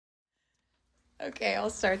Okay, I'll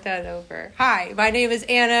start that over. Hi, my name is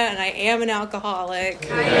Anna, and I am an alcoholic.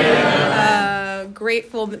 Hi, Anna.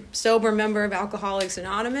 Grateful, sober member of Alcoholics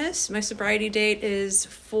Anonymous. My sobriety date is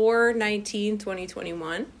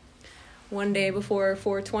 4/19/2021. One day before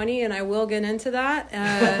 4/20, and I will get into that.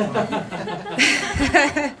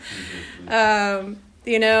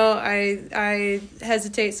 I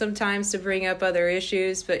hesitate sometimes to bring up other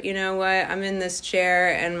issues, but you know what? I'm in this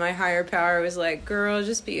chair, and my higher power was like, girl,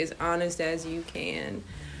 just be as honest as you can.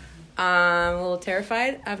 I'm a little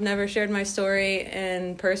terrified. I've never shared my story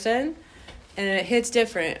in person, and it hits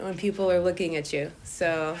different when people are looking at you.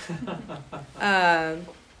 So, glad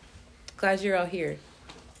you're all here.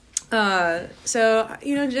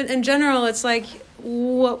 In general, it's like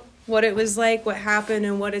what it was like, what happened,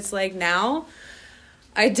 and what it's like now.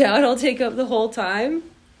 I doubt I'll take up the whole time,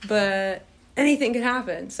 but anything could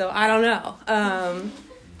happen, so I don't know.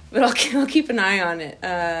 But I'll keep an eye on it,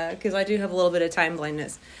 because I do have a little bit of time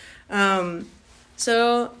blindness.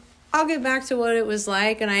 So I'll get back to what it was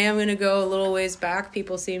like, and I am going to go a little ways back.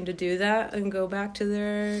 People seem to do that and go back to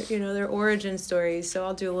their origin stories, so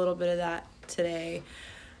I'll do a little bit of that today.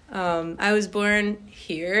 I was born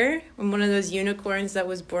here. I'm one of those unicorns that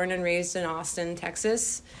was born and raised in Austin,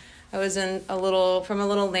 Texas. I was from a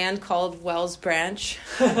little land called Wells Branch,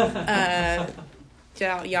 out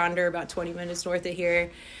yonder, about 20 minutes north of here.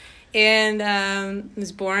 And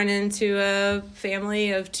was born into a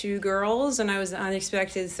family of 2 girls, and I was the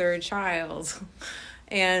unexpected third child.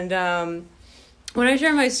 And when I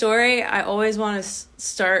share my story, I always want to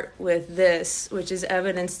start with this, which is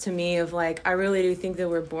evidence to me of, like, I really do think that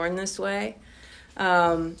we're born this way.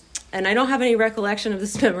 And I don't have any recollection of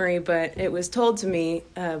this memory, but it was told to me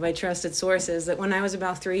by trusted sources that when I was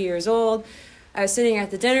about 3 years old, I was sitting at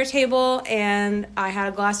the dinner table, and I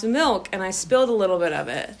had a glass of milk, and I spilled a little bit of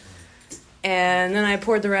it. And then I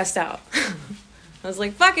poured the rest out. I was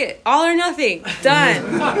like, fuck it, all or nothing,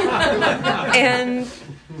 done. And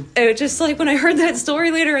it just, like, when I heard that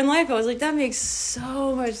story later in life, I was like, that makes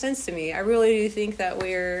so much sense to me. I really do think that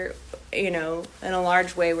we're, in a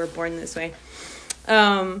large way, we're born this way.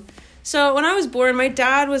 So when I was born, my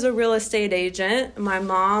dad was a real estate agent. My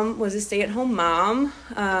mom was a stay-at-home mom.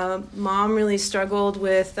 Mom really struggled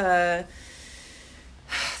with, both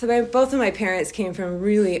of my parents came from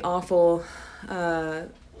really awful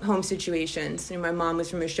home situations. My mom was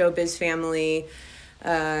from a showbiz family,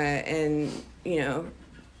 and,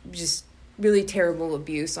 just really terrible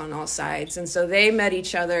abuse on all sides. And so they met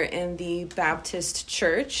each other in the Baptist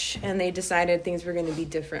church, and they decided things were going to be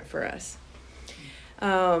different for us.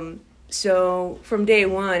 So from day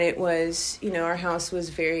one, it was, our house was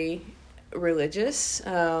very religious.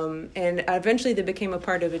 And eventually they became a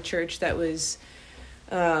part of a church that was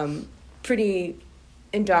pretty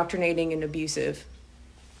indoctrinating and abusive,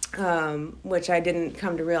 which I didn't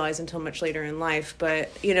come to realize until much later in life.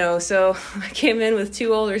 But, so I came in with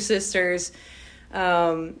 2 older sisters,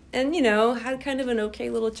 and, had kind of an okay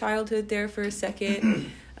little childhood there for a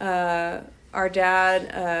second. Our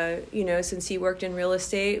dad, since he worked in real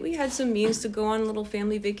estate, we had some means to go on little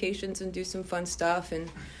family vacations and do some fun stuff.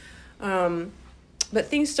 And but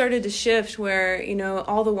things started to shift where,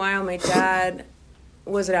 all the while my dad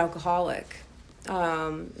was an alcoholic.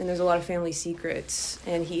 And there's a lot of family secrets,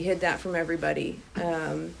 and he hid that from everybody.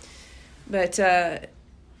 But there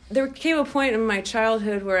came a point in my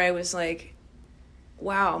childhood where I was like,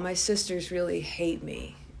 wow, my sisters really hate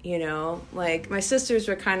me, Like, my sisters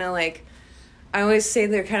were kind of like, I always say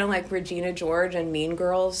they're kind of like Regina George and Mean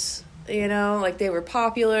Girls, Like, they were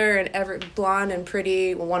popular and blonde and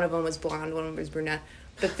pretty. Well, one of them was blonde, one of them was brunette.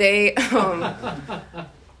 But they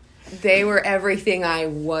were everything I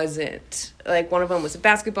wasn't. Like, one of them was a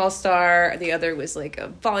basketball star. The other was, like, a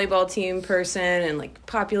volleyball team person and, like,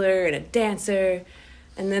 popular and a dancer.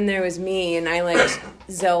 And then there was me, and I liked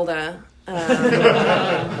Zelda.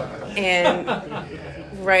 And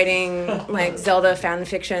writing, like, Zelda fan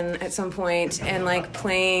fiction at some point, and, like,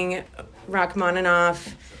 playing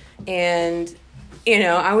Rachmaninoff. And,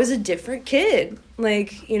 I was a different kid.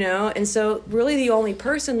 Like, and so really the only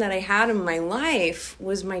person that I had in my life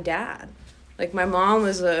was my dad. Like, my mom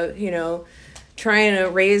was trying to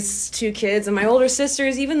raise 2 kids, and my older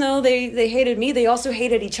sisters, even though they hated me, they also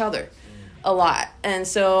hated each other a lot. And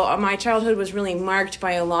so my childhood was really marked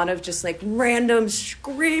by a lot of just, like, random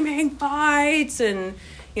screaming fights, and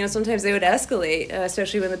sometimes they would escalate,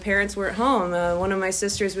 especially when the parents weren't home. One of my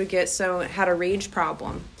sisters had a rage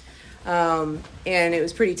problem. And it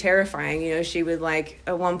was pretty terrifying. She would, like,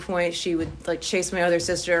 at one point she would, like, chase my other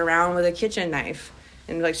sister around with a kitchen knife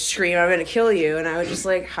and, like, scream, "I'm gonna kill you." And I would just,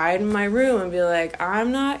 like, hide in my room and be like,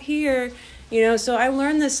 "I'm not here." So I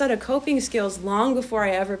learned this set of coping skills long before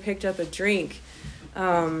I ever picked up a drink.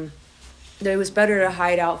 That it was better to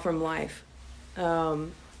hide out from life,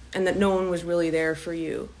 and that no one was really there for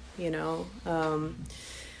you,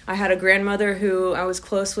 I had a grandmother who I was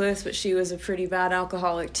close with, but she was a pretty bad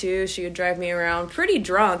alcoholic too. She would drive me around pretty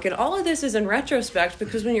drunk. And all of this is in retrospect,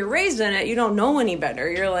 because when you're raised in it, you don't know any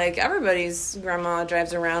better. You're like, everybody's grandma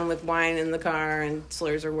drives around with wine in the car and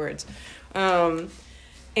slurs her words. And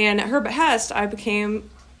at her behest, I became,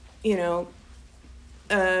 a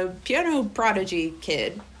piano prodigy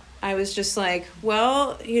kid. I was just like,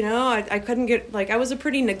 well, I couldn't get, I was a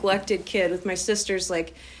pretty neglected kid with my sisters,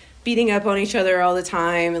 beating up on each other all the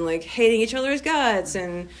time and hating each other's guts,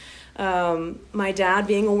 and my dad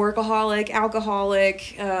being a workaholic,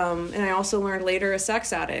 alcoholic, and I also learned later a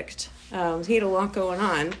sex addict. He had a lot going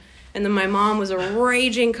on. And then my mom was a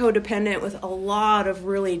raging codependent with a lot of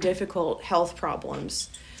really difficult health problems.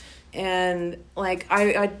 And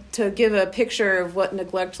I to give a picture of what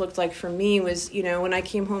neglect looked like for me was, when I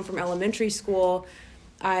came home from elementary school,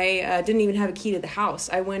 I didn't even have a key to the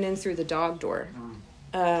house. I went in through the dog door.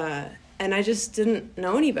 And I just didn't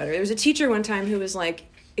know any better. There was a teacher one time who was like,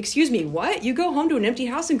 excuse me, what? You go home to an empty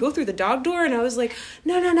house and go through the dog door? And I was like,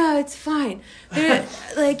 no, it's fine.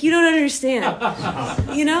 You don't understand.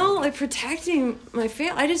 Protecting my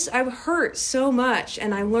family. I hurt so much,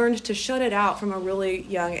 and I learned to shut it out from a really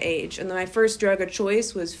young age. And then my first drug of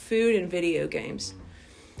choice was food and video games.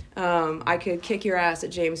 I could kick your ass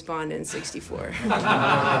at James Bond in 64.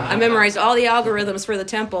 I memorized all the algorithms for the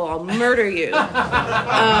temple. I'll murder you.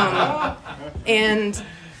 And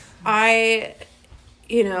I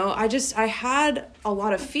had a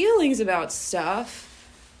lot of feelings about stuff,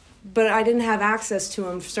 but I didn't have access to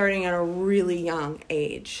them starting at a really young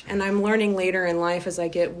age. And I'm learning later in life as I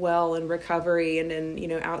get well in recovery and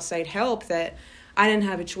in, outside help, that I didn't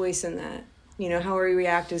have a choice in that. How we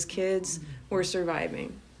react as kids, we're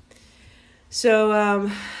surviving.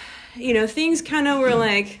 So, things kind of were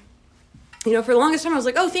for the longest time I was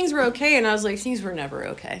like, oh, things were okay. And I was like, things were never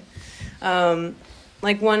okay. When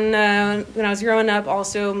I was growing up,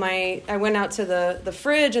 also I went out to the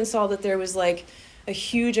fridge and saw that there was a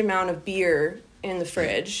huge amount of beer in the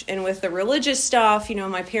fridge. And with the religious stuff,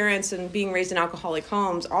 my parents and being raised in alcoholic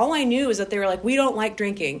homes, all I knew is that they were like, we don't like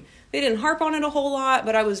drinking. They didn't harp on it a whole lot,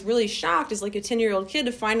 but I was really shocked as a 10-year-old kid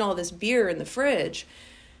to find all this beer in the fridge.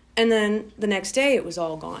 And then the next day it was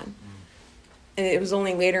all gone. And it was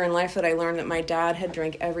only later in life that I learned that my dad had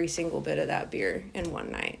drank every single bit of that beer in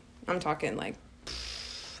one night. I'm talking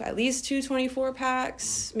at least 2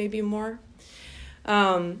 24-packs, maybe more.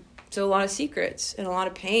 So a lot of secrets and a lot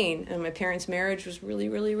of pain. And my parents' marriage was really,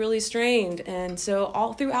 really, really strained. And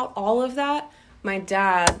so throughout all of that, my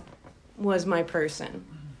dad was my person.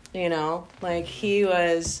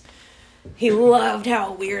 He loved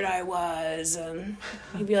how weird I was. And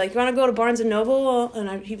he'd be like, you want to go to Barnes & Noble?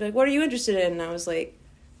 And he'd be like, what are you interested in? And I was like,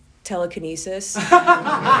 telekinesis. And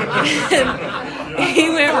he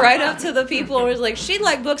went right up to the people and was like, she'd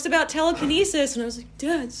like books about telekinesis. And I was like,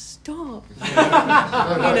 Dad, stop.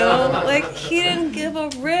 He didn't give a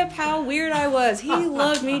rip how weird I was. He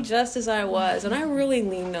loved me just as I was. And I really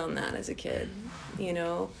leaned on that as a kid,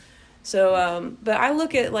 So, but I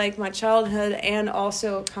look at my childhood and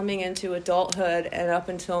also coming into adulthood and up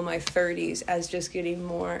until my 30s as just getting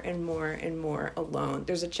more and more and more alone.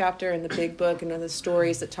 There's a chapter in the big book and in the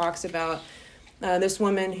stories that talks about this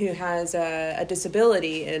woman who has a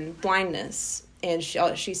disability and blindness. And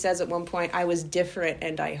she says at one point, I was different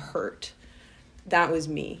and I hurt. That was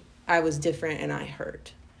me. I was different and I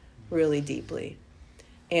hurt really deeply.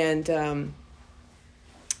 And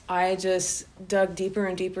I just dug deeper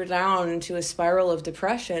and deeper down into a spiral of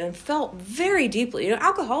depression and felt very deeply.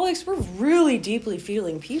 Alcoholics, we're really deeply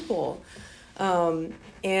feeling people. And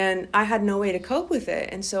I had no way to cope with it.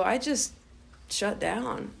 And so I just shut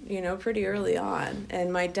down, pretty early on.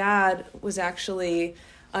 And my dad was actually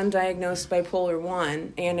undiagnosed bipolar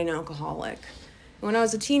 1 and an alcoholic. When I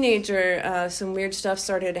was a teenager, some weird stuff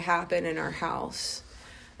started to happen in our house.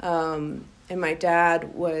 And my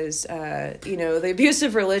dad was, the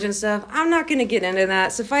abusive religion stuff. I'm not going to get into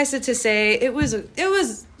that. Suffice it to say, it was a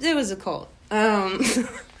cult.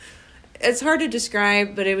 It's hard to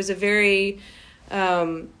describe, but it was a very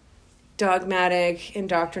dogmatic,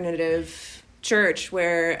 indoctrinative church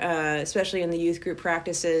where, especially in the youth group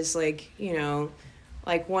practices, 1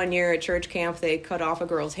 year at church camp, they cut off a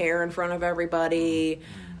girl's hair in front of everybody.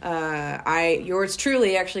 Yours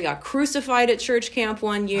truly actually got crucified at church camp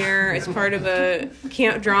 1 year as part of a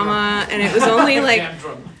camp drama, and it was only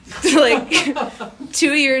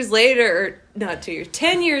 2 years later, or not 2 years,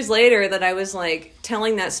 10 years later that I was like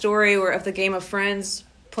telling that story of the game of Friends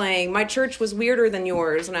playing, my church was weirder than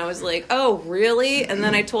yours. And I was like, oh, really? And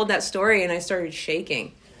then I told that story and I started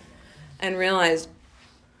shaking and realized,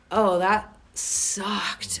 oh, that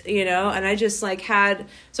sucked, and I just like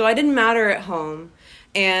so I didn't matter at home.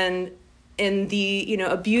 And in the,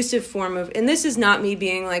 abusive form of, and this is not me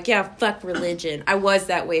being like, yeah, fuck religion. I was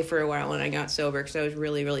that way for a while when I got sober because I was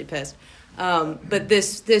really, really pissed. But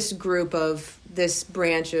this group of this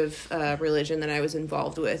branch of religion that I was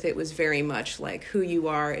involved with, it was very much like who you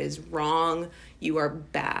are is wrong. You are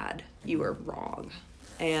bad. You are wrong.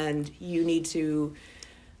 And you need to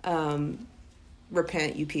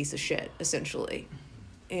repent, you piece of shit, essentially.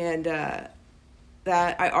 And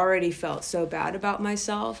that I already felt so bad about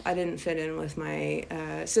myself. I didn't fit in with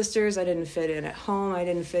my sisters. I didn't fit in at home. I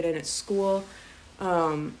didn't fit in at school.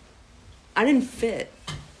 I didn't fit.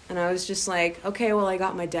 And I was just like, okay, well, I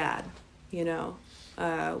got my dad, we're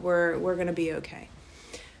going to be okay.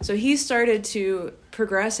 So he started to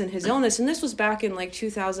progress in his illness. And this was back in like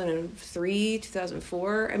 2003,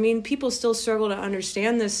 2004. I mean, people still struggle to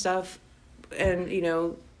understand this stuff. And,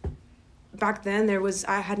 back then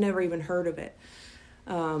I had never even heard of it.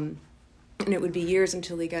 And it would be years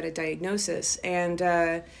until he got a diagnosis.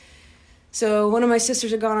 And so one of my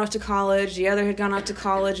sisters had gone off to college. The other had gone off to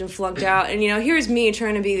college and flunked out. And, here's me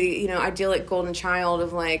trying to be the, idyllic golden child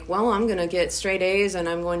of like, well, I'm going to get straight A's and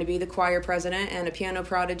I'm going to be the choir president and a piano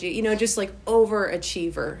prodigy. Just like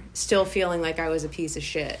overachiever, still feeling like I was a piece of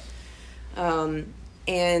shit.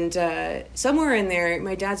 And somewhere in there,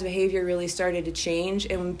 my dad's behavior really started to change,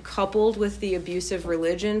 and coupled with the abusive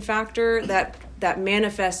religion factor that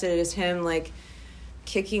manifested as him like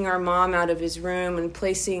kicking our mom out of his room and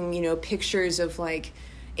placing, pictures of like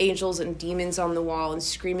angels and demons on the wall and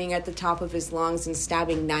screaming at the top of his lungs and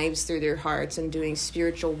stabbing knives through their hearts and doing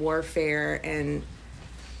spiritual warfare. And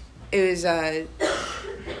it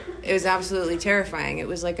was absolutely terrifying. It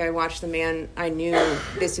was like I watched the man I knew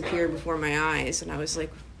disappear before my eyes, and I was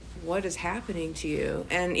like, what is happening to you?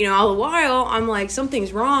 And, all the while, I'm like,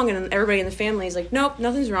 something's wrong, and everybody in the family is like, nope,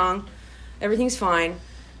 nothing's wrong. Everything's fine.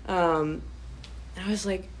 And I was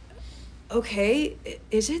like, okay,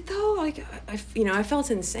 is it though? Like, I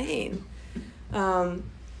felt insane. And,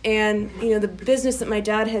 the business that my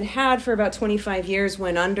dad had for about 25 years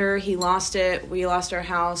went under. He lost it. We lost our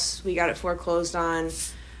house. We got it foreclosed on.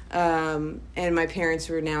 And my parents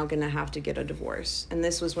were now going to have to get a divorce. And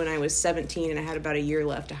this was when I was 17 and I had about a year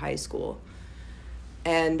left of high school.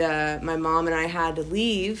 And my mom and I had to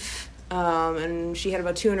leave, and she had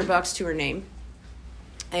about $200 to her name.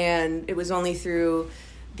 And it was only through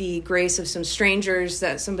the grace of some strangers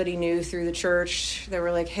that somebody knew through the church that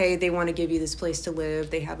were like, hey, they want to give you this place to live.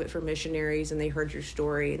 They have it for missionaries, and they heard your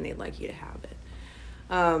story, and they'd like you to have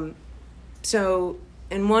it. So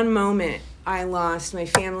in one moment, I lost my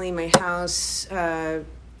family, my house, and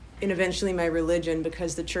eventually my religion,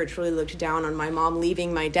 because the church really looked down on my mom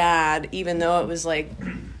leaving my dad, even though it was like,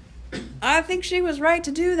 I think she was right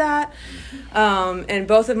to do that. And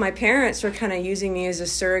both of my parents were kind of using me as a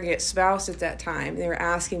surrogate spouse at that time. They were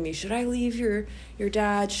asking me, should I leave your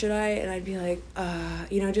dad? Should I? And I'd be like,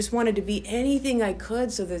 just wanted to be anything I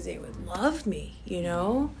could so that they would love me,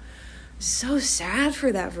 So sad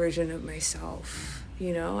for that version of myself.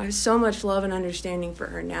 I have so much love and understanding for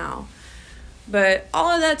her now. But all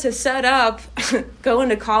of that to set up going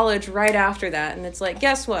to college right after that. And it's like,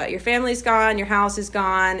 guess what? Your family's gone, your house is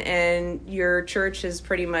gone, and your church has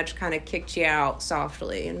pretty much kind of kicked you out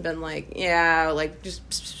softly and been like, yeah, like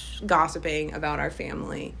just gossiping about our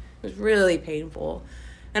family. It was really painful.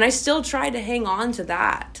 And I still tried to hang on to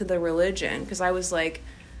that, to the religion, because I was like,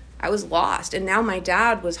 I was lost. And now my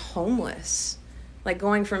dad was homeless. Like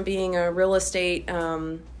going from being a real estate,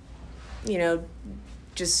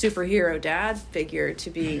 just superhero dad figure to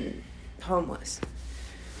being homeless.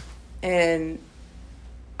 And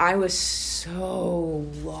I was so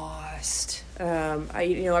lost. By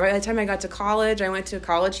the time I got to college, I went to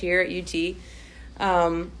college here at UT.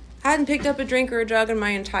 I hadn't picked up a drink or a drug in my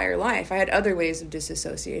entire life. I had other ways of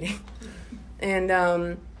disassociating.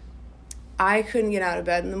 And I couldn't get out of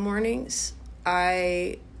bed in the mornings.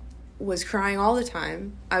 I was crying all the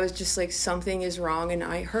time. I was just like, something is wrong and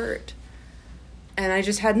I hurt. And I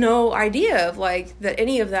just had no idea of like that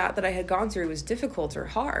any of that I had gone through was difficult or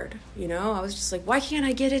hard. I was just like, why can't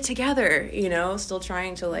I get it together? Still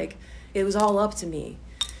trying to like, it was all up to me.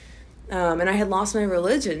 And I had lost my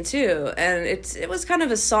religion too. And it was kind of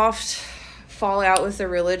a soft fallout with the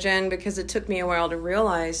religion, because it took me a while to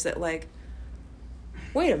realize that like,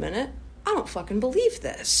 wait a minute, I don't fucking believe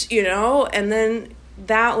this, And then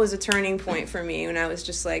that was a turning point for me when I was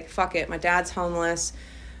just like, fuck it, my dad's homeless.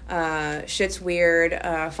 Shit's weird.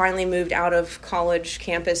 Finally moved out of college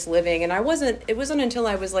campus living. And it wasn't until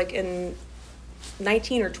I was like in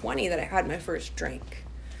 19 or 20 that I had my first drink.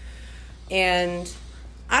 And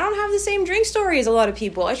I don't have the same drink story as a lot of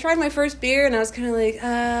people. I tried my first beer and I was kind of like,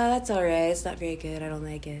 that's all right. It's not very good. I don't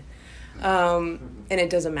like it. And it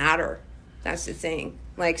doesn't matter. That's the thing.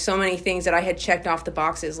 Like, so many things that I had checked off the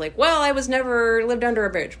boxes, like, well, I was never lived under a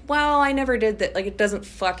bridge. Well, I never did that. Like, it doesn't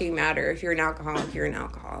fucking matter. If you're an alcoholic, you're an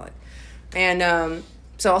alcoholic. And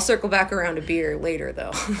so I'll circle back around to beer later,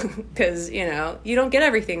 though, because, you know, you don't get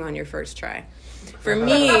everything on your first try. For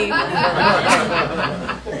me,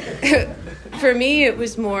 it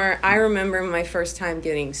was more, I remember my first time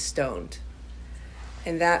getting stoned.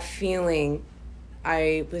 And that feeling,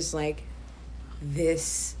 I was like,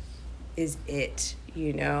 this is it,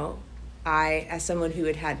 you know? I, as someone who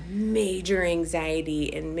had had major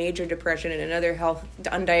anxiety and major depression and another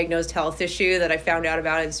undiagnosed health issue that I found out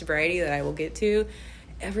about in sobriety that I will get to,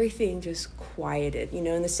 everything just quieted, you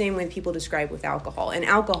know, in the same way people describe with alcohol. And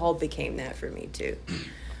alcohol became that for me too.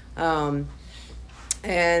 And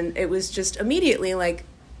it was just immediately like,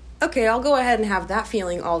 okay, I'll go ahead and have that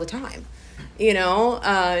feeling all the time, you know?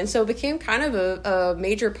 And so it became kind of a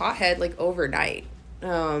major pothead like overnight.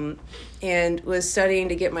 And was studying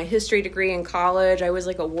to get my history degree in college. I was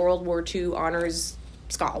like a World War II honors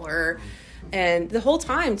scholar. And the whole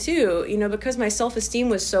time too, you know, because my self-esteem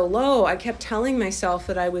was so low, I kept telling myself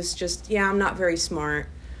that I was just, I'm not very smart.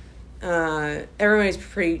 Everybody's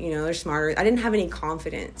pretty, you know, they're smarter. I didn't have any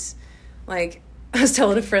confidence. Like, I was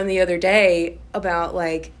telling a friend the other day about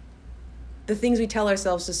like the things we tell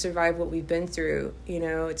ourselves to survive what we've been through. You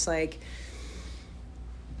know, it's like,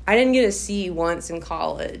 I didn't get a C once in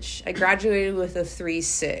college. I graduated with a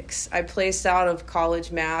 3.6. I placed out of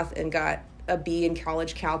college math and got a B in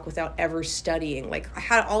college calc without ever studying. Like, I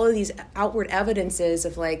had all of these outward evidences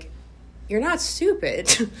of like, you're not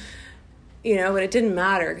stupid, you know, but it didn't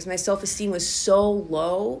matter because my self-esteem was so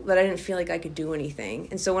low that I didn't feel like I could do anything.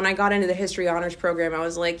 And so when I got into the history honors program, I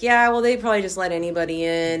was like, yeah, well, they probably just let anybody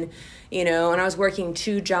in, you know, and I was working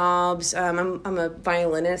 2 jobs. I'm a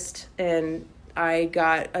violinist, and I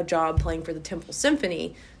got a job playing for the Temple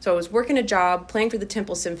Symphony. So I was working a job, playing for the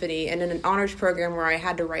Temple Symphony, and in an honors program where I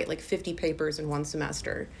had to write like 50 papers in one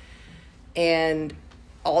semester. And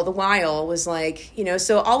all the while was like, you know,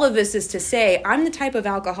 so all of this is to say, I'm the type of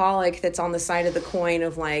alcoholic that's on the side of the coin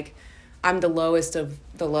of like, I'm the lowest of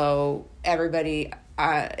the low. Everybody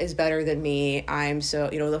is better than me. I'm so,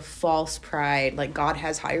 you know, the false pride, like God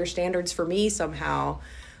has higher standards for me somehow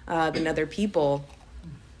than other people.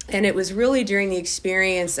 And it was really during the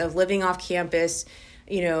experience of living off campus,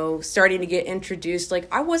 you know, starting to get introduced.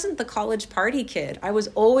 Like, I wasn't the college party kid. I was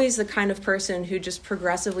always the kind of person who just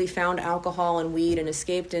progressively found alcohol and weed and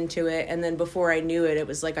escaped into it. And then before I knew it, it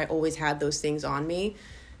was like I always had those things on me.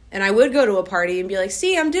 And I would go to a party and be like,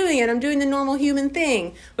 see, I'm doing it. I'm doing the normal human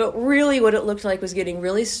thing. But really what it looked like was getting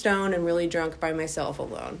really stoned and really drunk by myself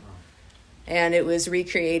alone. And it was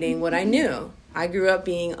recreating what I knew. I grew up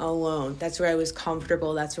being alone. That's where I was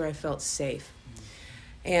comfortable. That's where I felt safe.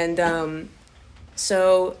 And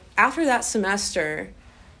so after that semester,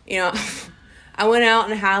 you know, I went out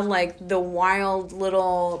and had like the wild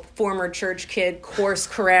little former church kid course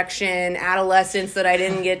correction adolescence that I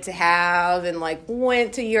didn't get to have, and like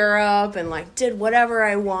went to Europe and like did whatever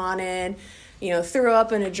I wanted. You know, threw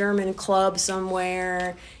up in a German club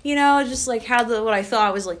somewhere, you know, just like had what I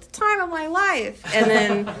thought was like the time of my life. And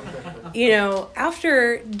then, you know,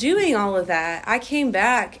 after doing all of that, I came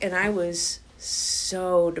back and I was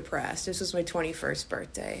so depressed. This was my 21st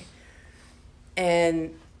birthday.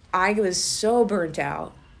 And I was so burnt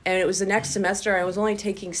out. And it was the next semester. I was only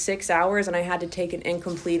taking 6 hours and I had to take an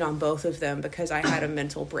incomplete on both of them because I had a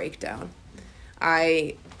mental breakdown.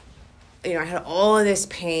 I had all of this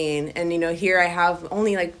pain, and, you know, here I have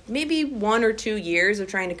only like maybe 1 or 2 years of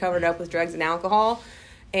trying to cover it up with drugs and alcohol,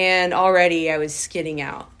 and already I was skidding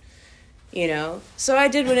out, you know? So I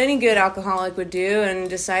did what any good alcoholic would do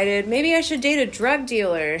and decided maybe I should date a drug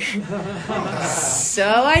dealer. So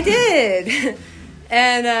I did.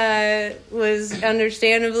 And was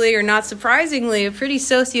understandably, or not surprisingly, a pretty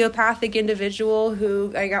sociopathic individual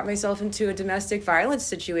who I got myself into a domestic violence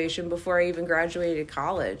situation before I even graduated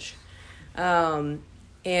college. And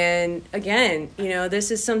again, you know,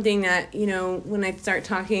 this is something that, you know, when I start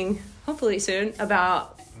talking, hopefully soon,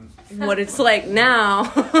 about what it's like now,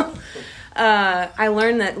 I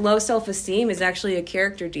learned that low self-esteem is actually a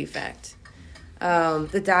character defect.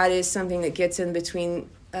 That is something that gets in between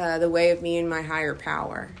the way of me and my higher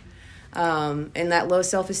power. And that low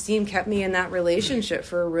self-esteem kept me in that relationship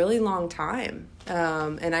for a really long time.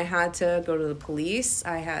 And I had to go to the police.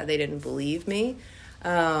 They didn't believe me.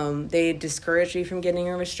 They discouraged me from getting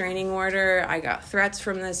a restraining order. I got threats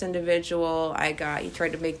from this individual. He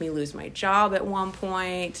tried to make me lose my job at one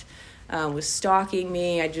point, was stalking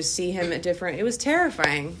me. I just see him at it was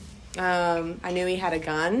terrifying. I knew he had a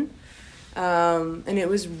gun. And it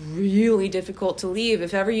was really difficult to leave.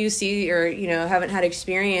 If ever you see or, haven't had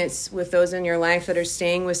experience with those in your life that are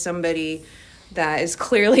staying with somebody that is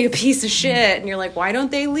clearly a piece of shit, and you're like, why don't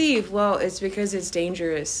they leave? Well, it's because it's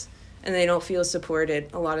dangerous and they don't feel supported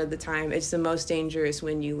a lot of the time. It's the most dangerous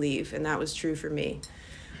when you leave, and that was true for me.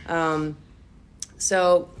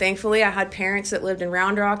 So thankfully I had parents that lived in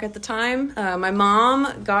Round Rock at the time. My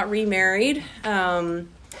mom got remarried. And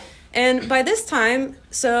by this time,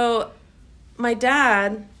 my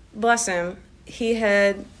dad, bless him, he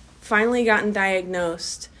had finally gotten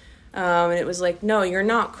diagnosed. And it was like, no, you're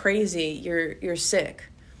not crazy. You're sick.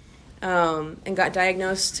 And got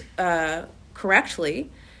diagnosed correctly.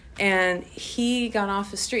 And he got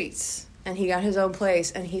off the streets. And he got his own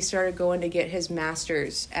place. And he started going to get his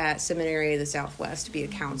master's at Seminary of the Southwest to be a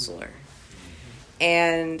counselor.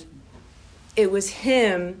 And it was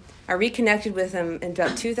him. I reconnected with him in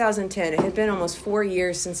about 2010. It had been almost 4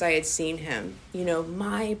 years since I had seen him.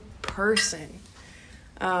 My person.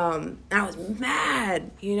 And I was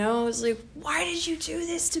mad, I was like, why did you do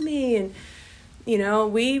this to me? And,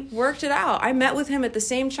 we worked it out. I met with him at the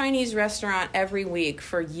same Chinese restaurant every week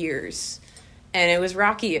for years. And it was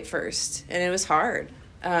rocky at first. And it was hard.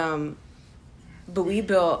 But we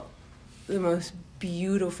built the most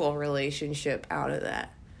beautiful relationship out of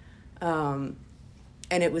that. And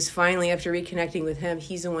it was finally, after reconnecting with him,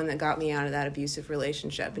 he's the one that got me out of that abusive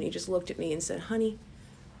relationship. And he just looked at me and said, honey,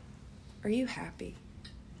 are you happy?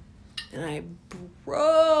 And I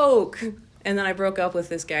broke. And then I broke up with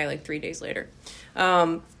this guy like 3 days later.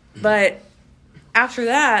 But after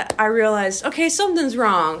that, I realized, okay, something's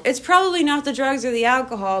wrong. It's probably not the drugs or the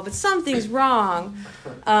alcohol, but something's wrong.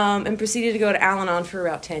 And proceeded to go to Al-Anon for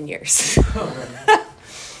about 10 years.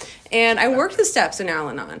 And I worked the steps in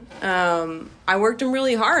Al-Anon. I worked them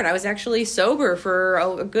really hard. I was actually sober for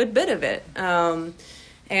a good bit of it.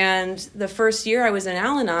 And the first year I was in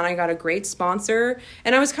Al-Anon, I got a great sponsor.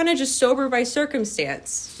 And I was kind of just sober by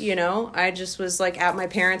circumstance, I just was like at my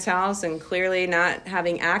parents' house and clearly not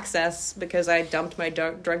having access because I dumped my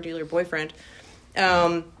drug dealer boyfriend.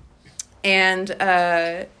 I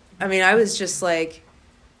was just like...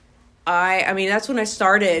 that's when I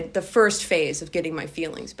started the first phase of getting my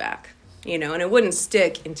feelings back, and it wouldn't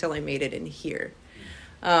stick until I made it in here.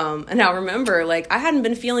 And now remember, I hadn't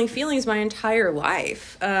been feeling feelings my entire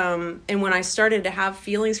life. And when I started to have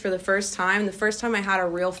feelings for the first time I had a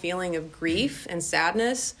real feeling of grief and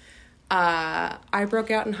sadness, I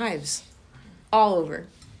broke out in hives all over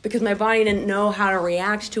because my body didn't know how to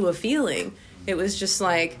react to a feeling. It was just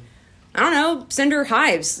like, I don't know, cinder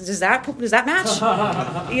hives. Does that match?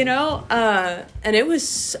 And it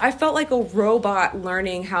was, I felt like a robot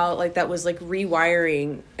learning how, that was,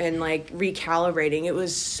 rewiring and, recalibrating. It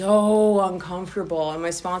was so uncomfortable. And my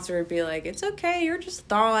sponsor would be like, it's okay, you're just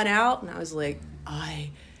thawing out. And I was like, I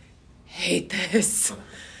hate this.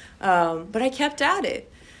 But I kept at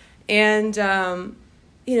it. And, I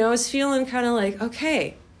was feeling kind of like,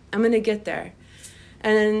 okay, I'm going to get there.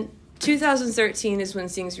 And then 2013 is when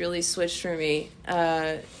things really switched for me.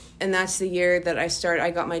 And that's the year that I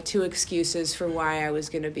got my 2 excuses for why I was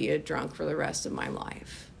going to be a drunk for the rest of my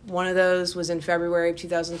life. One of those was in February of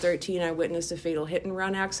 2013. I witnessed a fatal hit and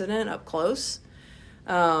run accident up close.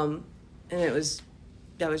 And I was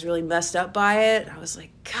really messed up by it. I was like,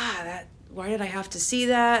 God, why did I have to see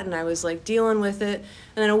that? And I was dealing with it.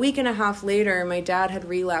 And then a week and a half later, my dad had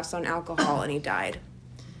relapsed on alcohol and he died.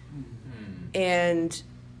 And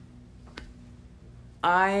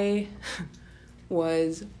I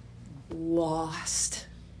was lost.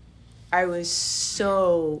 I was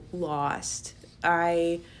so lost.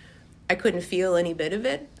 I couldn't feel any bit of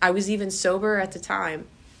it. I was even sober at the time.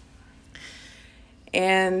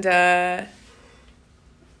 And,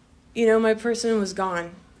 my person was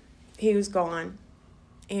gone. He was gone.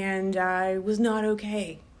 And I was not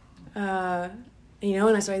okay.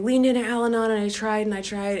 And so I leaned into Al-Anon and I tried.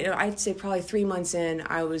 I'd say probably 3 months in,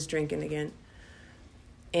 I was drinking again.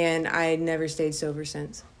 And I never stayed sober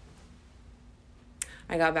since.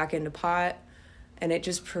 I got back into pot, and it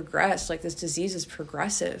just progressed. This disease is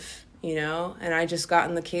progressive, And I just got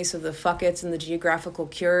in the case of the fuck-its and the geographical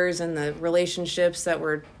cures and the relationships that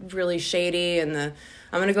were really shady and I'm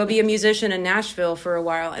going to go be a musician in Nashville for a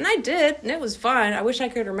while. And I did, and it was fun. I wish I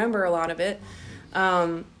could remember a lot of it.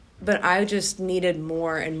 But I just needed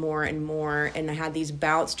more and more and more. And I had these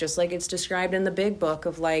bouts, just like it's described in the big book,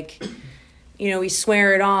 of like, we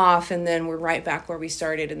swear it off and then we're right back where we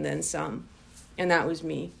started and then some. And that was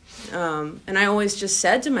me. And I always just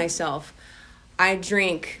said to myself, I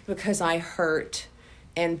drink because I hurt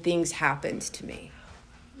and things happened to me.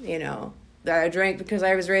 I drank because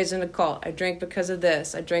I was raised in a cult. I drank because of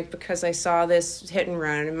this. I drank because I saw this hit and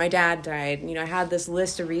run and my dad died. And, I had this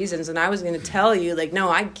list of reasons, and I was going to tell you, like, no,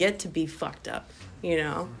 I get to be fucked up,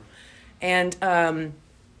 And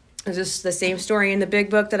it's just the same story in the big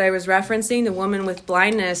book that I was referencing. The woman with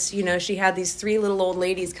blindness, she had these 3 little old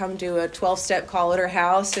ladies come to a 12-step call at her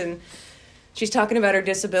house, and she's talking about her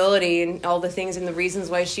disability and all the things and the reasons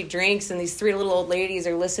why she drinks. And these 3 little old ladies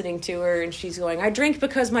are listening to her, and she's going, I drink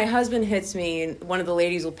because my husband hits me. And one of the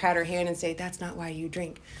ladies will pat her hand and say, that's not why you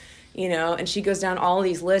drink, and she goes down all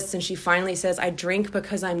these lists, and she finally says, I drink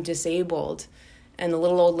because I'm disabled. And the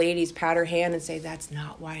little old ladies pat her hand and say, that's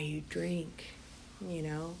not why you drink,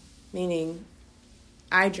 meaning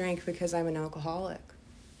I drink because I'm an alcoholic.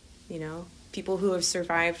 People who have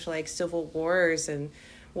survived like civil wars and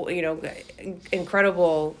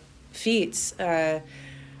incredible feats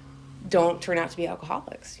don't turn out to be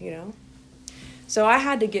alcoholics, So I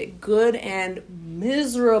had to get good and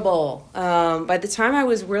miserable. By the time I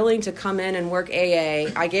was willing to come in and work AA,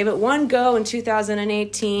 I gave it one go in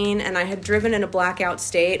 2018, and I had driven in a blackout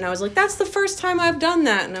state, and I was like, that's the first time I've done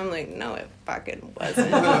that. And I'm like, no, it fucking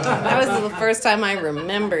wasn't. That was the first time I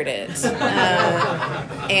remembered it.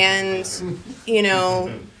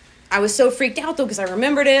 I was so freaked out, though, because I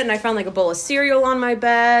remembered it, and I found, like, a bowl of cereal on my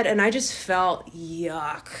bed, and I just felt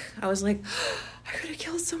yuck. I was like, I could have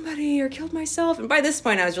killed somebody or killed myself. And by this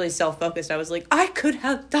point, I was really self-focused. I was like, I could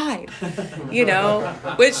have died,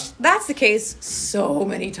 which that's the case so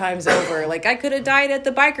many times over. Like, I could have died at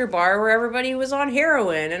the biker bar where everybody was on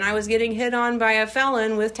heroin, and I was getting hit on by a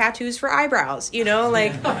felon with tattoos for eyebrows,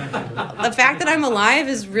 Like, the fact that I'm alive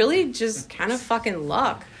is really just kind of fucking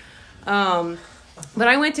luck. But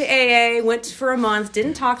I went to AA, went for a month,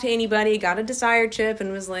 didn't talk to anybody, got a desire chip,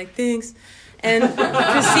 and was like, thanks. And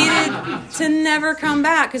proceeded to never come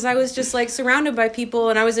back because I was just like surrounded by people.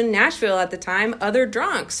 And I was in Nashville at the time, other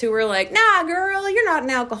drunks who were like, nah, girl, you're not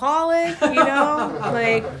an alcoholic,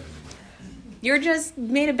 like, you're just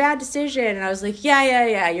made a bad decision. And I was like,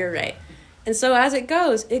 yeah, you're right. And so as it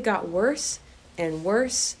goes, it got worse and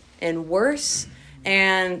worse and worse.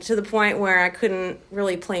 And to the point where I couldn't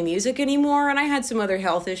really play music anymore. And I had some other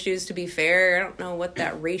health issues, to be fair. I don't know what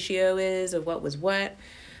that ratio is of what was what.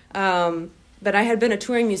 But I had been a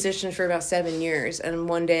touring musician for about 7 years. And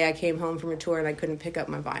one day I came home from a tour and I couldn't pick up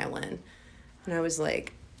my violin. And I was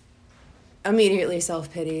like, immediately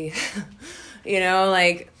self-pity.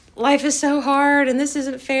 Like, life is so hard and this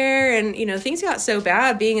isn't fair. And, things got so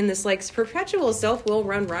bad being in this, like, perpetual self-will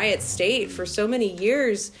run riot state for so many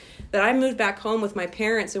years that I moved back home with my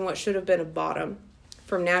parents in what should have been a bottom,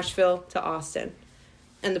 from Nashville to Austin.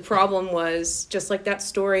 And the problem was, just like that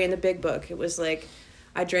story in the big book, it was like,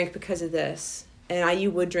 I drank because of this. And you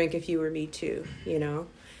would drink if you were me too,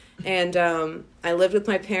 And I lived with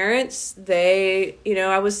my parents. I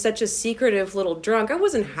was such a secretive little drunk. I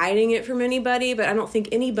wasn't hiding it from anybody, but I don't think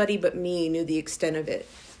anybody but me knew the extent of it,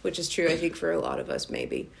 which is true, I think, for a lot of us,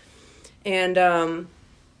 maybe. And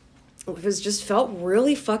just felt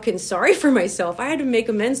really fucking sorry for myself. I had to make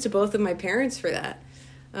amends to both of my parents for that.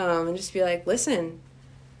 And just be like, listen,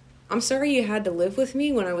 I'm sorry you had to live with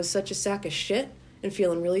me when I was such a sack of shit and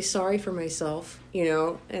feeling really sorry for myself,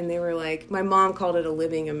 And they were like, my mom called it a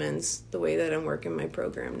living amends, the way that I'm working my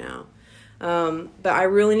program now. But I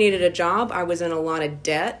really needed a job. I was in a lot of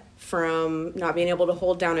debt from not being able to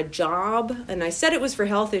hold down a job. And I said it was for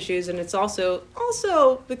health issues, and it's also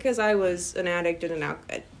because I was an addict and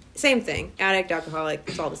same thing, addict, alcoholic,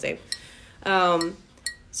 it's all the same.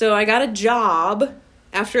 So I got a job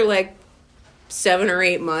after like 7 or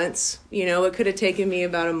 8 months. It could have taken me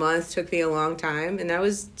about a month, took me a long time. And I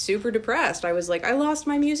was super depressed. I was like, I lost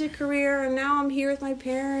my music career and now I'm here with my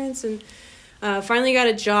parents. And finally got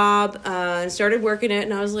a job and started working it.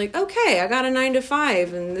 And I was like, okay, I got a 9 to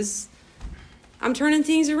 5 and I'm turning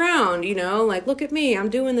things around, like, look at me, I'm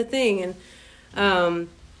doing the thing. And,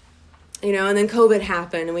 and then COVID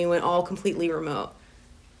happened and we went all completely remote.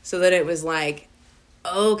 So that it was like,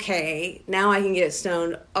 okay, now I can get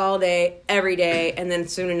stoned all day, every day. And then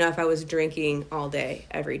soon enough, I was drinking all day,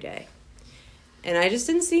 every day. And I just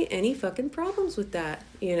didn't see any fucking problems with that,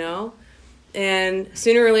 And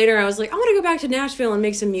sooner or later, I was like, I want to go back to Nashville and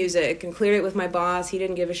make some music, and cleared it with my boss. He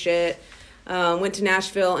didn't give a shit. Went to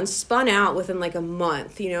Nashville and spun out within like a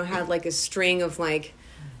month, had like a string of like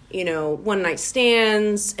one night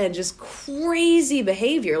stands and just crazy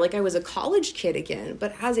behavior. Like I was a college kid again,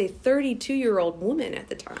 but as a 32-year-old woman at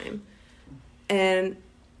the time. And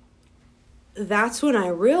that's when I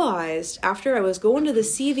realized, after I was going to the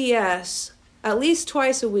CVS at least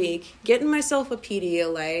twice a week, getting myself a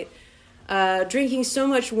Pedialyte, drinking so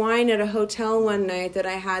much wine at a hotel one night that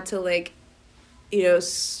I had to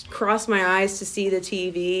cross my eyes to see the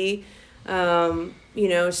TV,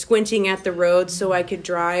 squinting at the road so I could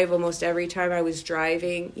drive almost every time I was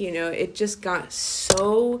driving. It just got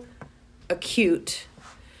so acute.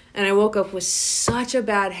 And I woke up with such a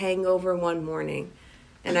bad hangover one morning.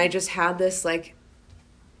 And I just had this,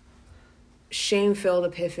 shame-filled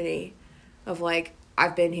epiphany of,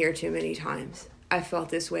 I've been here too many times. I felt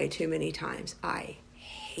this way too many times. I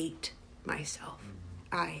hate myself.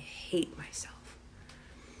 I hate myself.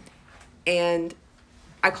 And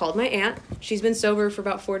I called my aunt. She's been sober for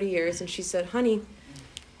about 40 years. And she said, honey,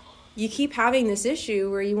 you keep having this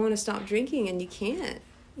issue where you want to stop drinking and you can't.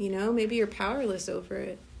 Maybe you're powerless over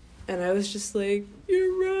it. And I was just like,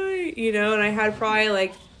 you're right. And I had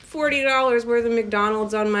probably $40 worth of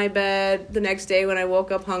McDonald's on my bed the next day when I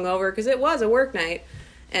woke up hungover, because it was a work night.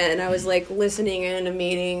 And I was listening in to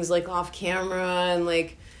meetings off camera and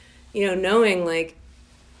knowing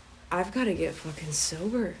I've got to get fucking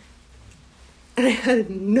sober. And I had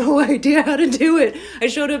no idea how to do it. I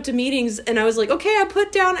showed up to meetings and I was like, okay, I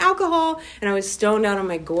put down alcohol, and I was stoned out of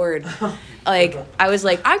my gourd. I was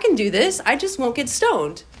like, I can do this. I just won't get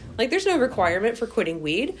stoned. There's no requirement for quitting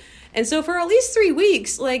weed. And so for at least 3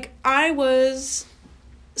 weeks, I was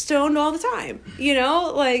stoned all the time, and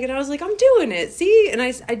I was like, I'm doing it. See? And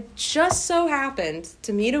I just so happened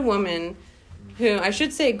to meet a woman who, I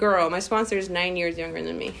should say girl, my sponsor is 9 years younger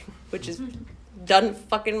than me, which doesn't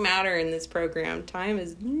fucking matter in this program. Time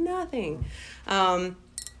is nothing. And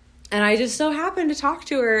I just so happened to talk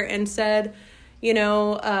to her and said,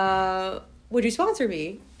 would you sponsor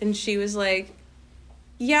me? And she was like,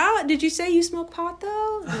 yeah, did you say you smoke pot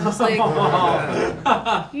though? And I was like,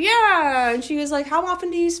 yeah. And she was like, how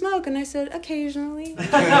often do you smoke? And I said, occasionally.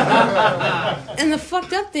 And the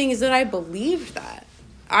fucked up thing is that I believed that.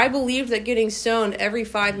 I believed that getting stoned every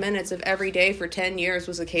 5 minutes of every day for 10 years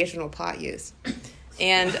was occasional pot use.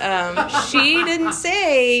 And she didn't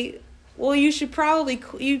say, well, you should probably,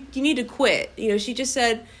 you need to quit. She just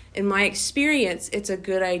said, in my experience, it's a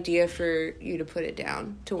good idea for you to put it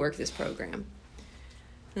down to work this program.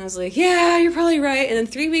 And I was like, yeah, you're probably right. And then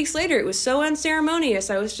 3 weeks later, it was so unceremonious.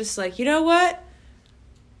 I was just like, you know what?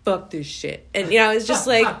 Fuck this shit. And, I was just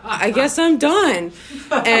like, I guess I'm done.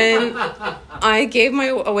 And I gave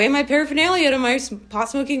away my paraphernalia to my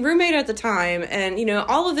pot-smoking roommate at the time. And,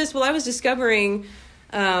 all of this while I was discovering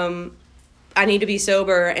I need to be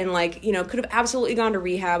sober and, could have absolutely gone to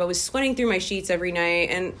rehab. I was sweating through my sheets every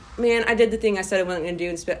night. And, man, I did the thing I said I wasn't going to do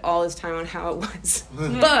and spent all this time on how it was.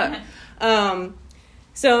 But,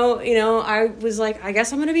 so, I was like, I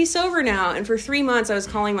guess I'm going to be sober now. And for 3 months, I was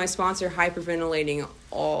calling my sponsor hyperventilating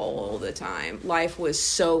all the time. Life was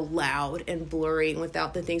so loud and blurry. And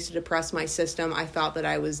without the things to depress my system, I thought that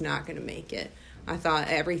I was not going to make it. I thought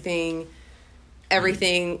everything,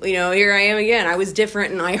 here I am again. I was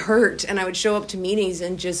different and I hurt. And I would show up to meetings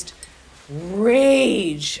and just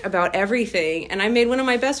rage about everything. And I made one of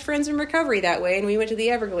my best friends in recovery that way, and we went to the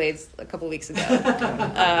Everglades a couple weeks ago.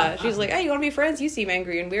 She was like, hey, you want to be friends? You seem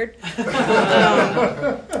angry and weird.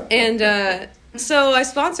 So my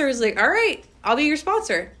sponsor was like, all right, I'll be your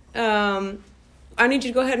sponsor. I need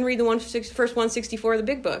you to go ahead and read the first 164 of the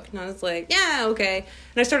big book. And I was like, yeah, okay.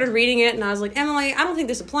 And I started reading it, and I was like, Emily, I don't think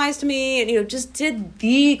this applies to me. And, just did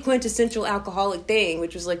the quintessential alcoholic thing,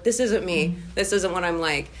 which was like, this isn't me. This isn't what I'm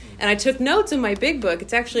like. And I took notes in my big book.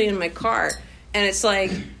 It's actually in my car. And it's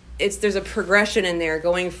like, there's a progression in there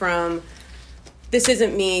going from this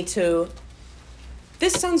isn't me to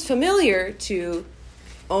this sounds familiar to,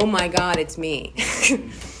 oh my God, it's me.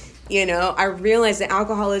 I realized that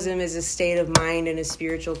alcoholism is a state of mind and a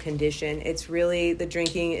spiritual condition. It's really, the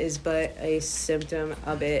drinking is but a symptom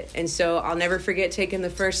of it. And so I'll never forget taking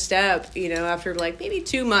the first step, after maybe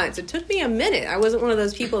 2 months. It took me a minute. I wasn't one of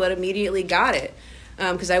those people that immediately got it.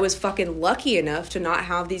 Because I was fucking lucky enough to not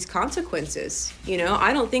have these consequences.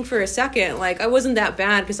 I don't think for a second, I wasn't that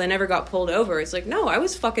bad because I never got pulled over. It's like, no, I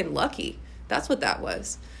was fucking lucky. That's what that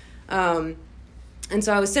was. And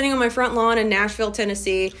so I was sitting on my front lawn in Nashville,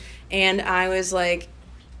 Tennessee, and I was like,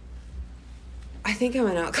 I think I'm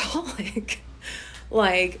an alcoholic.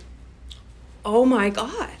 Oh my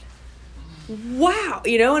God. Wow.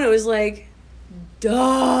 And it was like,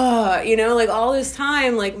 duh, all this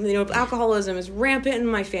time, alcoholism is rampant in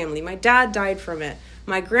my family. My dad died from it.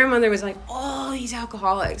 My grandmother was like, oh, all these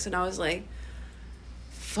alcoholics. And I was like,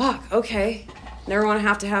 fuck, okay. Never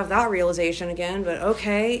want to have that realization again, but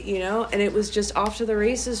okay, you know? And it was just off to the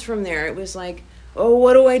races from there. It was like, oh,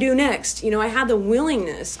 what do I do next? You know, I had the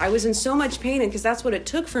willingness. I was in so much pain, because that's what it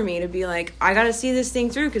took for me to be like, I got to see this thing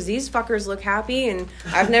through, because these fuckers look happy, and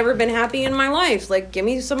I've never been happy in my life. Like, give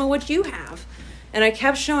me some of what you have. And I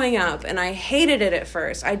kept showing up, and I hated it at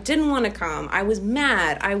first. I didn't want to come. I was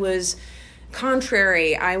mad. I was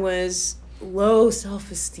contrary. I was low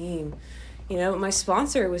self-esteem. You know, my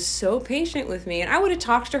sponsor was so patient with me, and I would have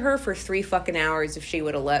talked to her for 3 fucking hours if she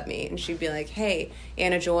would have let me. And she'd be like, hey,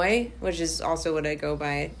 Anna Joy, which is also what I go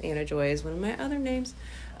by. Anna Joy is one of my other names.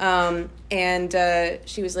 And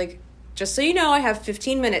she was like, just so you know, I have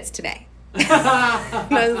 15 minutes today. And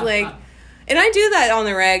I was like, and I do that on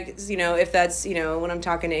the reg, you know, if that's, you know, when I'm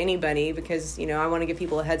talking to anybody, because, you know, I want to give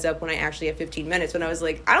people a heads up when I actually have 15 minutes. When I was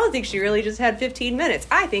like, I don't think she really just had 15 minutes.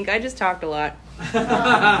 I think I just talked a lot.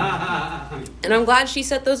 And I'm glad she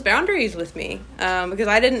set those boundaries with me, because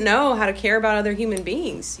I didn't know how to care about other human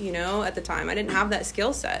beings, you know, at the time. I didn't have that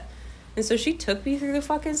skill set. And so she took me through the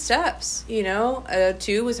fucking steps, you know.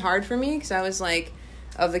 2 was hard for me, because I was like,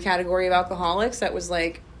 of the category of alcoholics, that was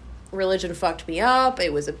like, religion fucked me up.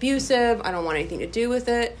 It was abusive. I don't want anything to do with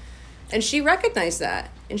it. And she recognized that.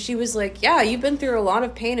 And she was like, yeah, you've been through a lot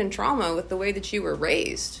of pain and trauma with the way that you were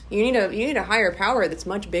raised. You need a higher power that's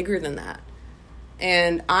much bigger than that.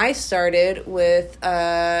 And I started with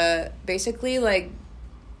basically like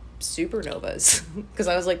supernovas, because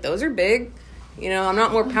I was like, those are big. You know, I'm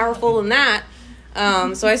not more powerful than that.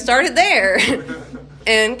 So I started there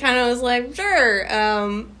and kind of was like, sure,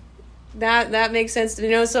 that makes sense to,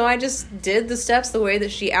 you know. So I just did the steps the way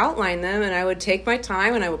that she outlined them, and I would take my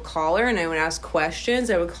time, and I would call her, and I would ask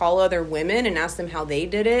questions. I would call other women and ask them how they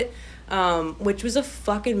did it, which was a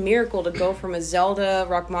fucking miracle, to go from a Zelda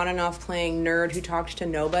Rachmaninoff playing nerd who talked to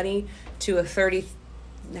nobody to a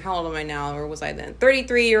how old am I now, or was I then?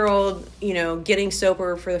 33-year-old, you know, getting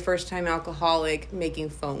sober for the first time alcoholic, making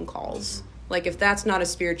phone calls. Like, if that's not a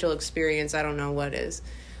spiritual experience, I don't know what is.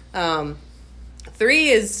 3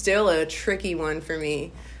 is still a tricky one for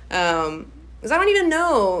me, because I don't even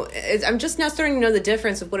know. I'm just now starting to know the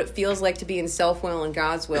difference of what it feels like to be in self-will and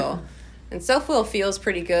God's will. And self-will feels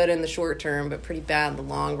pretty good in the short term, but pretty bad in the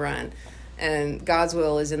long run. And God's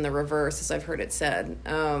will is in the reverse, as I've heard it said.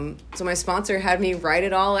 So my sponsor had me write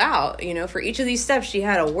it all out. You know, for each of these steps, she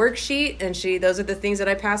had a worksheet, and those are the things that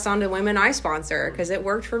I pass on to women I sponsor, because it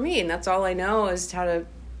worked for me, and that's all I know is how to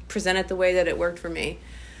present it the way that it worked for me.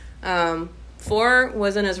 4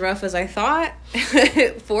 wasn't as rough as I thought.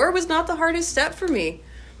 4 was not the hardest step for me.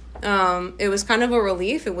 It was kind of a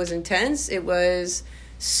relief. It was intense. It was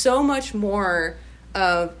so much more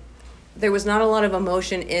of, there was not a lot of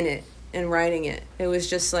emotion in it, in writing it. It was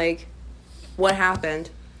just like, what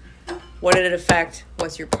happened? What did it affect?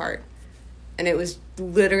 What's your part? And it was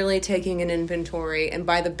literally taking an inventory. And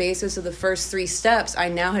by the basis of the first 3 steps, I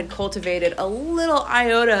now had cultivated a little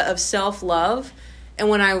iota of self-love. And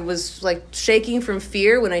when I was like shaking from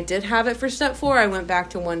fear, when I did have it for step 4, I went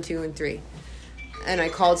back to 1, 2, and 3. And I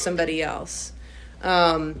called somebody else.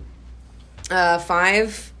 5,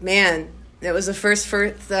 man, that was the first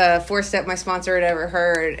 4th step my sponsor had ever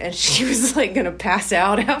heard. And she was like going to pass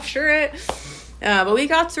out after it. But we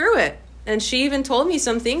got through it. And she even told me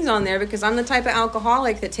some things on there, because I'm the type of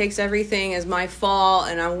alcoholic that takes everything as my fault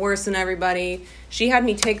and I'm worse than everybody. She had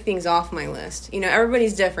me take things off my list. You know,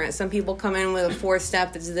 everybody's different. Some people come in with a 4th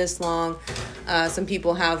step that's this long. Some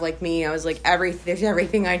people have, like me, I was like, there's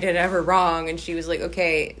everything I did ever wrong. And she was like,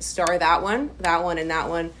 okay, star that one, and that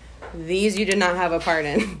one. These you did not have a part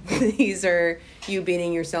in. These are you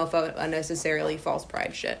beating yourself up unnecessarily, false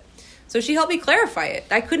pride shit. So she helped me clarify it.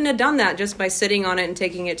 I couldn't have done that just by sitting on it and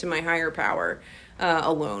taking it to my higher power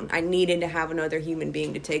alone. I needed to have another human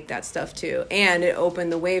being to take that stuff to. And it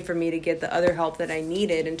opened the way for me to get the other help that I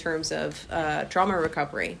needed in terms of trauma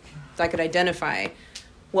recovery. So I could identify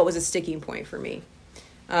what was a sticking point for me.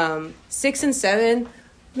 6 and 7,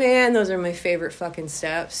 man, those are my favorite fucking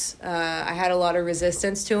steps. I had a lot of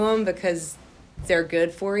resistance to them because they're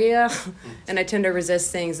good for you. And I tend to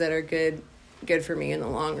resist things that are good for me in the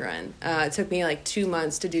long run. It took me like 2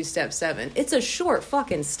 months to do step 7. It's a short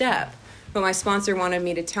fucking step, but my sponsor wanted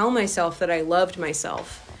me to tell myself that I loved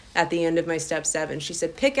myself at the end of my step 7. She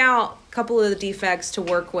said, pick out a couple of the defects to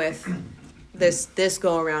work with this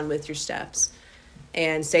go around with your steps,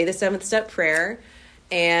 and say the 7th step prayer,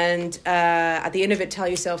 and at the end of it, tell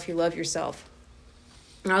yourself you love yourself.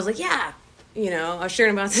 And I was like, yeah, you know, I was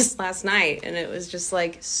sharing about this last night, and it was just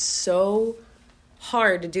like so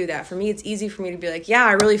hard to do that. For me, it's easy for me to be like, yeah,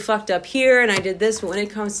 I really fucked up here and I did this. But when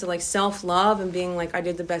it comes to like self-love and being like, I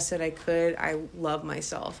did the best that I could, I love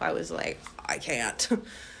myself. I was like, I can't.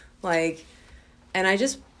 Like, and I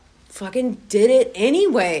just fucking did it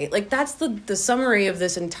anyway. Like, that's the summary of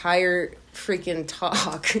this entire freaking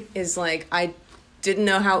talk is like, I didn't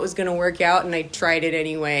know how it was going to work out and I tried it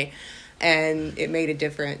anyway. And it made a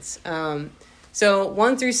difference. So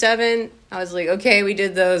 1 through 7, I was like, okay, we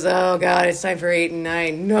did those. Oh God, it's time for 8 and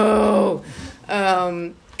 9. No.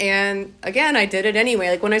 And again, I did it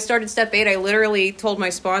anyway. Like when I started step 8, I literally told my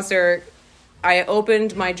sponsor, I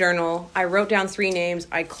opened my journal, I wrote down 3 names,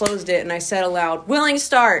 I closed it, and I said aloud, willing to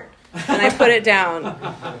start. And I put it down.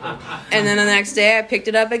 And then the next day I picked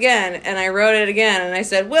it up again and I wrote it again and I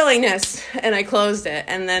said willingness and I closed it.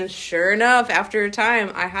 And then sure enough, after a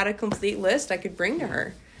time, I had a complete list I could bring to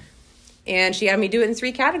her. And she had me do it in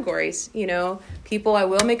 3 categories. You know, people I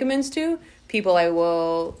will make amends to, people I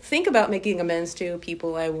will think about making amends to,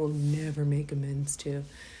 people I will never make amends to.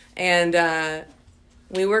 And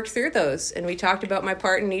we worked through those and we talked about my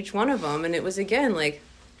part in each one of them. And it was again like,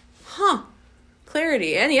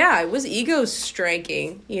 clarity. And yeah, it was ego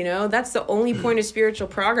striking, you know. That's the only point of spiritual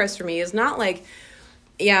progress for me. Is not like,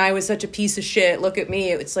 yeah, I was such a piece of shit, look at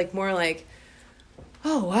me. It's like more like,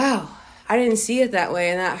 oh wow, I didn't see it that way,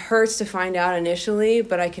 and that hurts to find out initially,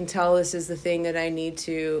 but I can tell this is the thing that I need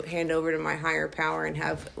to hand over to my higher power and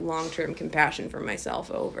have long-term compassion for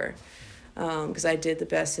myself over, because I did the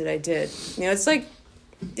best that I did. You know, it's like,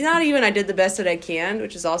 not even I did the best that I can,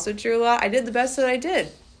 which is also true a lot. I did the best that I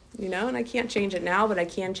did. You know, and I can't change it now, but I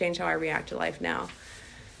can change how I react to life now.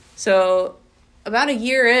 So about a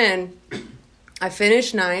year in, I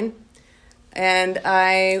finished 9 and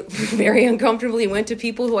I very uncomfortably went to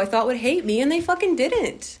people who I thought would hate me and they fucking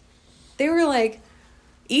didn't. They were like,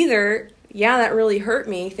 either, yeah, that really hurt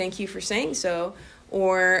me, thank you for saying so,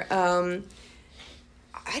 or I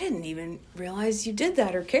didn't even realize you did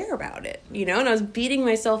that or care about it, you know, and I was beating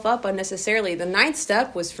myself up unnecessarily. The 9th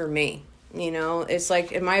step was for me. You know, it's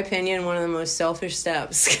like, in my opinion, one of the most selfish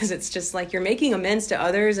steps because it's just like you're making amends to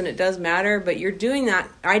others and it does matter, but you're doing that.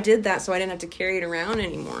 I did that so I didn't have to carry it around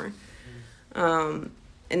anymore. And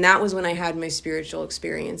that was when I had my spiritual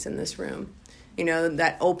experience in this room. You know,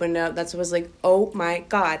 that opened up. That was like, oh my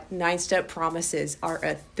God, 9-step promises are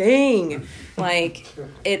a thing. Like,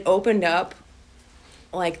 it opened up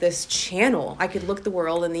like this channel. I could look the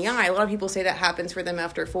world in the eye. A lot of people say that happens for them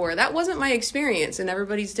after 4. That wasn't my experience, and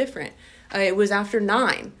everybody's different. It was after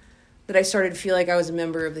 9 that I started to feel like I was a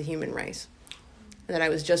member of the human race, and that I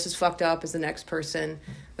was just as fucked up as the next person,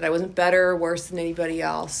 that I wasn't better or worse than anybody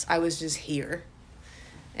else. I was just here.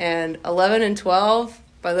 And 11 and 12,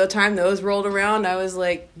 by the time those rolled around, I was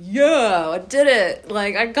like, yeah, I did it.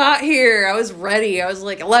 Like, I got here. I was ready. I was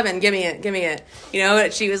like, 11, give me it. You know,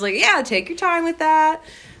 and she was like, yeah, take your time with that.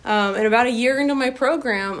 And about a year into my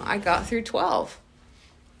program, I got through 12.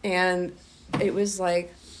 And it was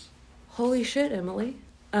like, holy shit, Emily.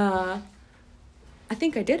 I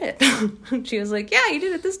think I did it. She was like, yeah, you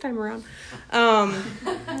did it this time around.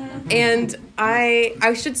 And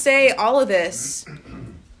I should say all of this,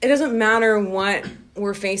 it doesn't matter what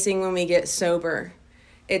we're facing when we get sober.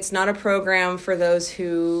 It's not a program for those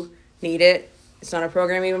who need it. It's not a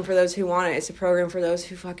program even for those who want it. It's a program for those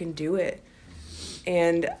who fucking do it.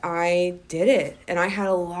 And I did it. And I had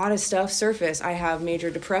a lot of stuff surface. I have major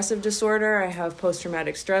depressive disorder. I have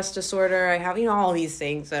post-traumatic stress disorder. I have, you know, all these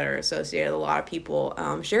things that are associated. A lot of people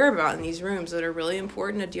share about in these rooms that are really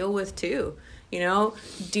important to deal with too. You know,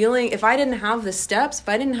 if I didn't have the steps, if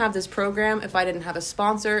I didn't have this program, if I didn't have a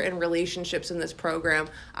sponsor and relationships in this program,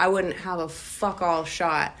 I wouldn't have a fuck all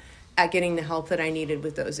shot at getting the help that I needed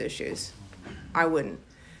with those issues. I wouldn't.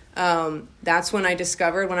 That's when I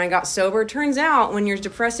discovered, when I got sober, turns out when you're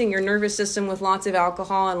depressing your nervous system with lots of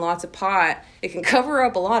alcohol and lots of pot, it can cover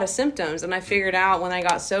up a lot of symptoms. And I figured out when I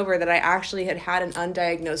got sober that I actually had an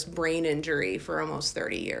undiagnosed brain injury for almost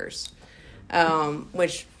 30 years,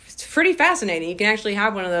 which it's pretty fascinating. You can actually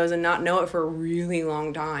have one of those and not know it for a really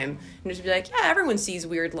long time. And just be like, yeah, everyone sees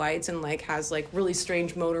weird lights and like has like really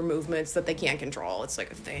strange motor movements that they can't control. It's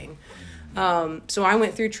like a thing. So I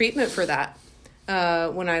went through treatment for that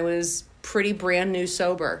when I was pretty brand new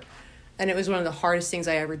sober. And it was one of the hardest things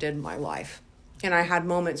I ever did in my life. And I had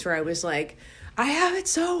moments where I was like, I have it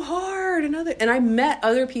so hard. And I met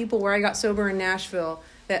other people where I got sober in Nashville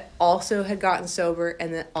that also had gotten sober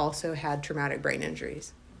and that also had traumatic brain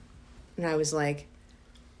injuries. And I was like,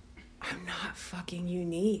 I'm not fucking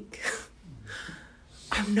unique.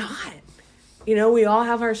 I'm not. You know, we all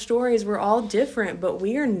have our stories. We're all different, but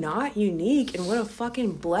we are not unique. And what a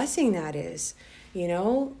fucking blessing that is. You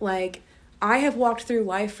know, like, I have walked through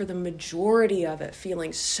life for the majority of it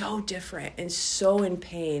feeling so different and so in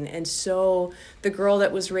pain, and so the girl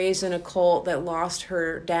that was raised in a cult that lost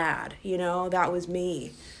her dad, that was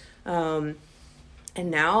me. And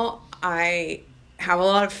now I have a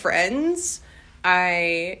lot of friends.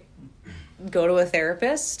 I go to a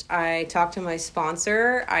therapist. I talk to my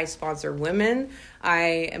sponsor. I sponsor women.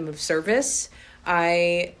 I am of service.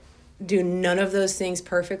 I do none of those things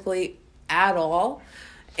perfectly at all.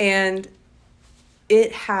 And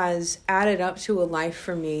it has added up to a life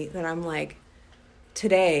for me that I'm like,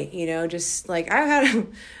 today, just like I had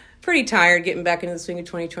pretty tired getting back into the swing of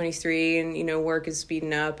 2023, and, work is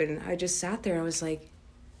speeding up. And I just sat there. I was like,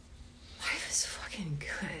 life is fucking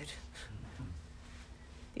good.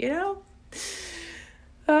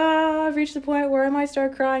 I've reached the point where I might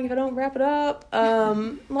start crying if I don't wrap it up.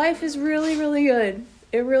 Life is really, really good.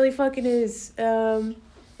 It really fucking is. And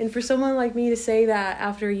for someone like me to say that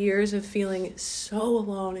after years of feeling so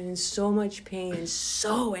alone and in so much pain and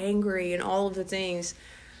so angry and all of the things,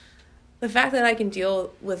 the fact that I can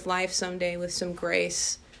deal with life someday with some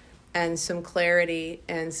grace and some clarity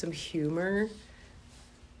and some humor,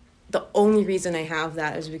 the only reason I have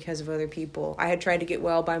that is because of other people. I had tried to get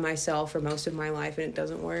well by myself for most of my life, and it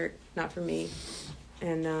doesn't work. Not for me.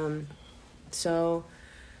 And so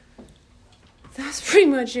that's pretty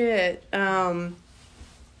much it.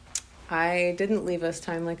 I didn't leave us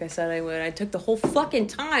time like I said I would. I took the whole fucking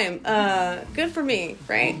time. Good for me,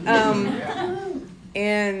 right?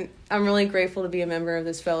 And I'm really grateful to be a member of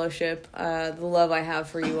this fellowship. The love I have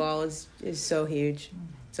for you all is so huge.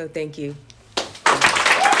 So thank you.